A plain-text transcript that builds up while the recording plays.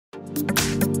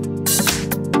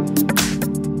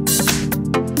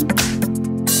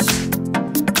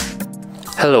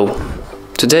Hello,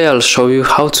 today I'll show you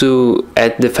how to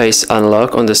add the face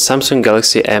unlock on the Samsung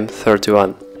Galaxy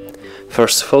M31.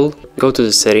 First of all, go to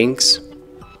the settings,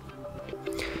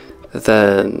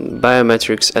 then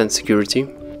biometrics and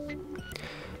security,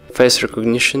 face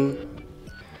recognition,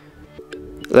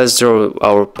 let's draw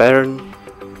our pattern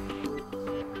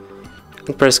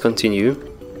and press continue.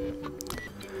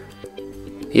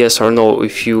 Yes or no,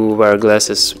 if you wear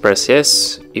glasses, press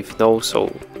yes, if no,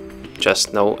 so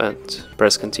just no and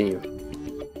press continue.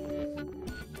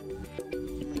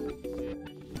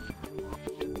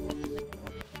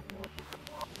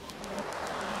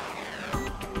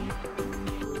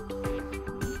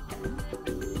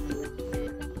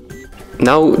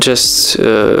 Now just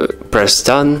press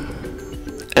done,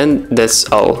 and that's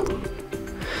all.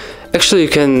 Actually, you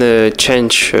can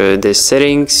change the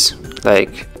settings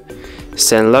like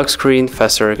stand lock screen,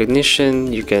 faster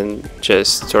recognition. You can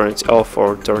just turn it off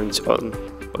or turn it on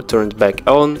or turn it back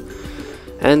on,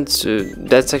 and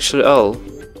that's actually all.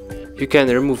 You can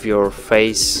remove your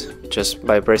face just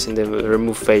by pressing the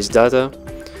remove face data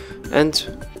and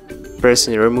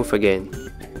pressing remove again.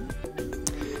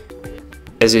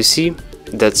 As you see,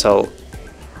 that's all.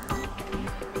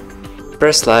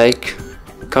 Press like,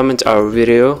 comment our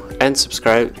video and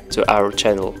subscribe to our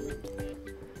channel.